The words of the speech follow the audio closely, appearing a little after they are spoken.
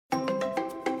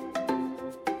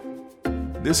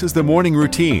This is the Morning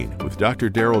Routine with Dr.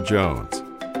 Daryl Jones.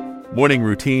 Morning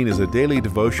Routine is a daily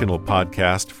devotional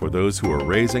podcast for those who are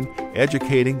raising,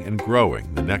 educating, and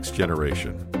growing the next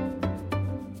generation.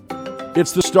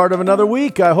 It's the start of another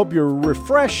week. I hope you're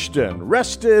refreshed and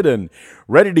rested and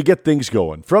ready to get things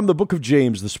going. From the book of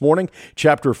James this morning,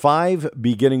 chapter 5,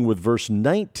 beginning with verse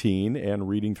 19 and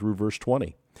reading through verse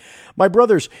 20. My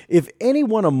brothers, if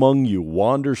anyone among you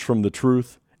wanders from the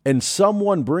truth and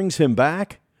someone brings him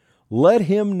back, let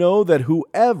him know that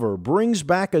whoever brings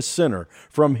back a sinner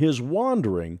from his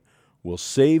wandering will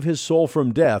save his soul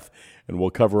from death and will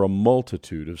cover a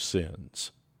multitude of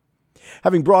sins.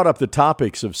 Having brought up the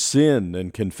topics of sin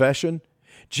and confession,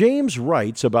 James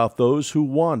writes about those who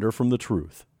wander from the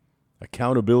truth.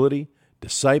 Accountability,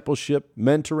 discipleship,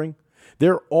 mentoring,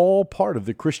 they're all part of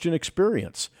the Christian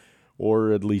experience,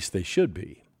 or at least they should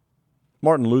be.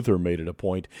 Martin Luther made it a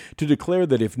point to declare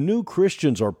that if new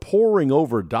Christians are poring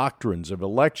over doctrines of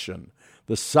election,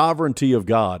 the sovereignty of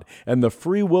God, and the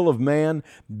free will of man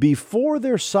before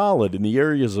they're solid in the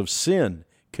areas of sin,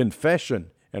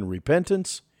 confession, and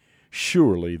repentance,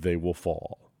 surely they will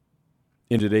fall.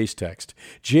 In today's text,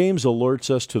 James alerts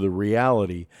us to the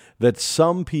reality that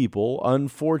some people,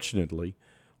 unfortunately,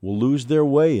 will lose their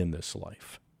way in this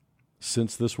life.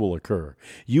 Since this will occur,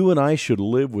 you and I should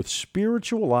live with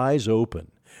spiritual eyes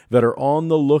open that are on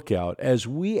the lookout as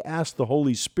we ask the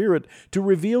Holy Spirit to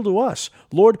reveal to us,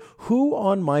 Lord, who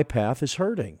on my path is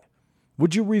hurting?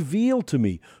 Would you reveal to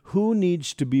me who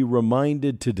needs to be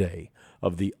reminded today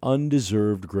of the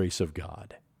undeserved grace of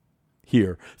God?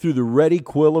 Here, through the ready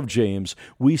quill of James,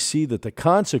 we see that the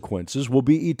consequences will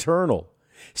be eternal.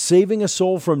 Saving a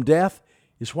soul from death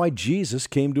is why Jesus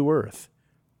came to earth.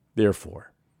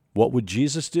 Therefore, what would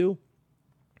Jesus do?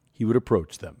 He would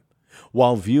approach them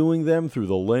while viewing them through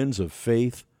the lens of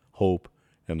faith, hope,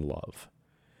 and love.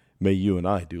 May you and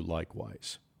I do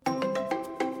likewise.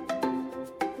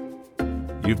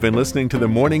 You've been listening to the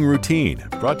Morning Routine,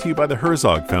 brought to you by the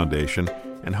Herzog Foundation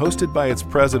and hosted by its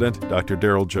president, Dr.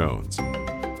 Daryl Jones.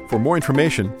 For more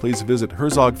information, please visit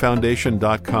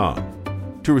herzogfoundation.com.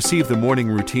 To receive the Morning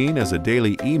Routine as a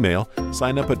daily email,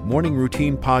 sign up at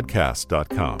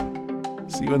morningroutinepodcast.com.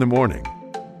 See you in the morning.